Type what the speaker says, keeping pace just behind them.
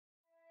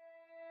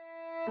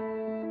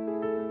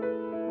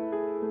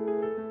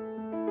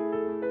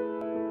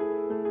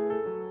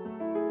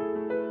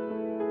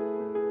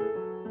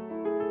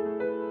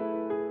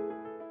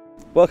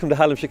Welcome to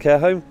Hallamshire Care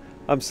Home.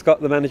 I'm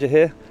Scott, the manager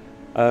here.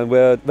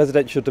 We're a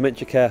residential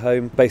dementia care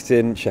home based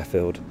in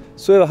Sheffield.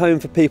 So we're a home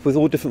for people with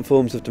all different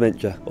forms of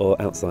dementia or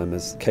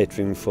Alzheimer's,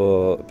 catering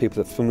for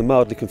people from the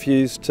mildly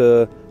confused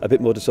to a bit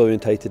more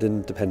disorientated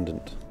and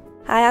dependent.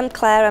 Hi, I'm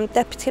Claire. I'm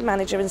Deputy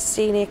Manager and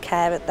Senior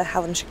Care at the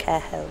Hallamshire Care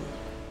Home.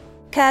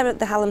 Care at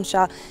the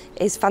Hallamshire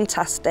is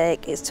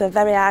fantastic. It's to a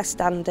very high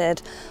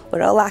standard.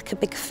 We're all like a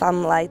big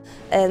family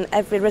and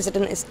every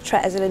resident is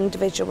treated as an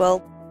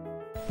individual.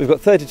 We've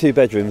got 32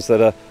 bedrooms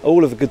that are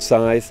all of a good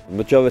size. The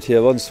majority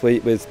are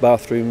ensuite with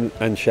bathroom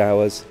and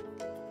showers.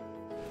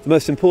 The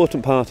most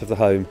important part of the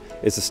home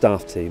is the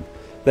staff team.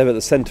 They're at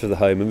the centre of the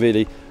home and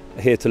really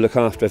here to look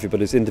after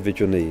everybody's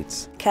individual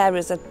needs.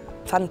 Carers are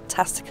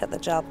fantastic at their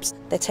jobs.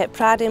 They take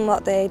pride in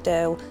what they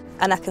do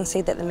and I can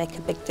see that they make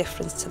a big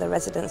difference to the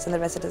residents and the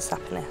residents'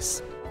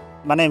 happiness.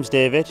 My name's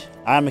David.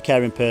 I'm a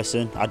caring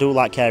person. I do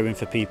like caring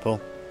for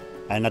people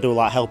and I do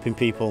like helping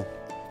people,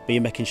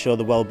 making sure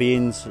the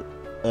well-being's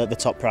the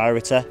top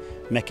priority,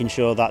 making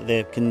sure that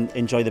they can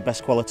enjoy the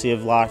best quality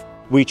of life.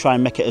 We try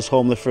and make it as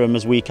homely for them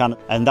as we can,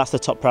 and that's the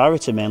top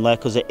priority mainly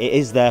because it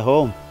is their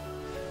home.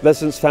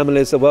 Residents'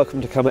 families are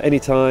welcome to come at any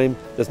time.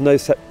 There's no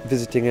set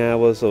visiting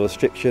hours or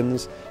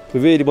restrictions. We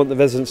really want the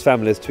residents'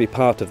 families to be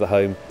part of the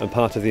home and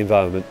part of the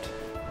environment.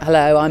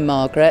 Hello, I'm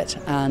Margaret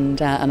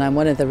and I'm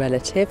one of the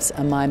relatives,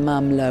 and my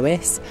mum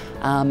Lois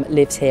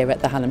lives here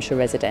at the Hallamshire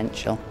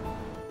Residential.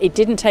 It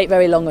didn't take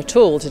very long at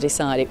all to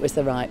decide it was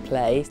the right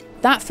place.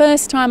 That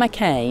first time I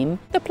came,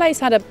 the place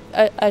had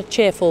a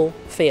cheerful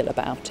feel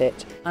about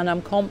it, and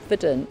I'm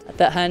confident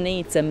that her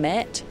needs are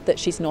met, that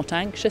she's not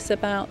anxious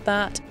about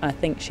that. I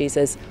think she's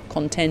as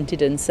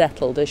contented and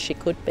settled as she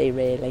could be,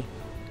 really.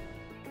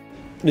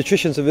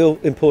 Nutrition's a real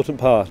important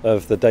part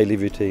of the daily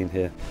routine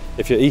here.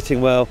 If you're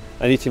eating well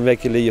and eating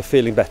regularly, you're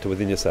feeling better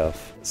within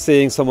yourself.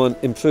 Seeing someone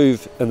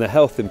improve and their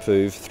health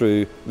improve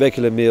through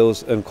regular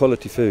meals and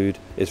quality food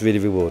is really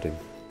rewarding.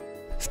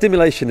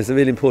 Stimulation is a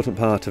really important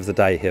part of the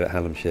day here at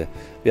Hallamshire.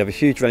 We have a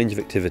huge range of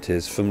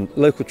activities, from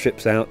local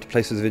trips out to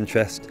places of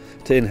interest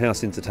to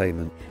in-house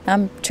entertainment.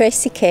 I'm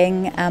Tracy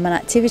King, I'm an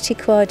activity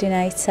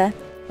coordinator.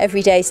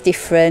 Every day is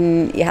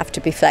different, you have to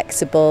be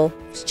flexible,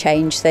 to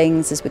change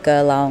things as we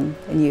go along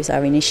and use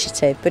our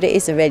initiative, but it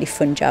is a really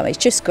fun job. It's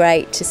just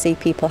great to see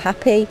people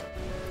happy.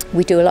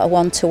 We do a lot of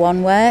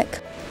one-to-one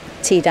work,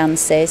 tea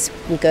dances.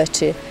 We go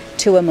to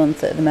 2 a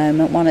month at the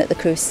moment, one at the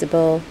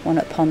Crucible, one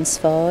at Ponds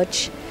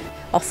Forge.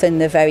 Often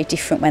they're very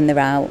different when they're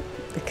out.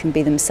 They can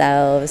be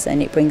themselves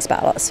and it brings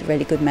back lots of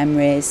really good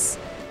memories.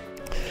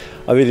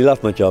 I really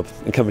love my job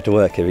and coming to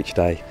work here each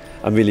day.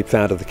 I'm really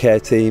proud of the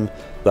care team,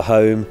 the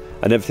home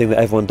and everything that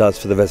everyone does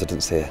for the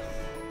residents here.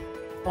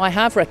 I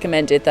have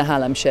recommended the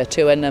Hallamshire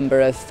to a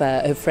number of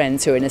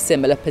friends who are in a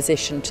similar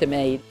position to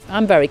me.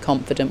 I'm very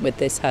confident with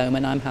this home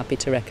and I'm happy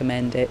to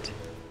recommend it.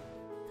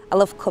 I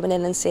love coming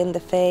in and seeing the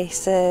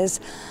faces.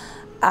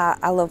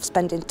 I love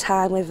spending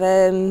time with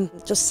them,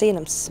 just seeing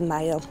them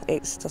smile.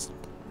 It's just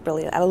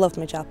brilliant. I love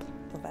my job.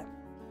 Love it.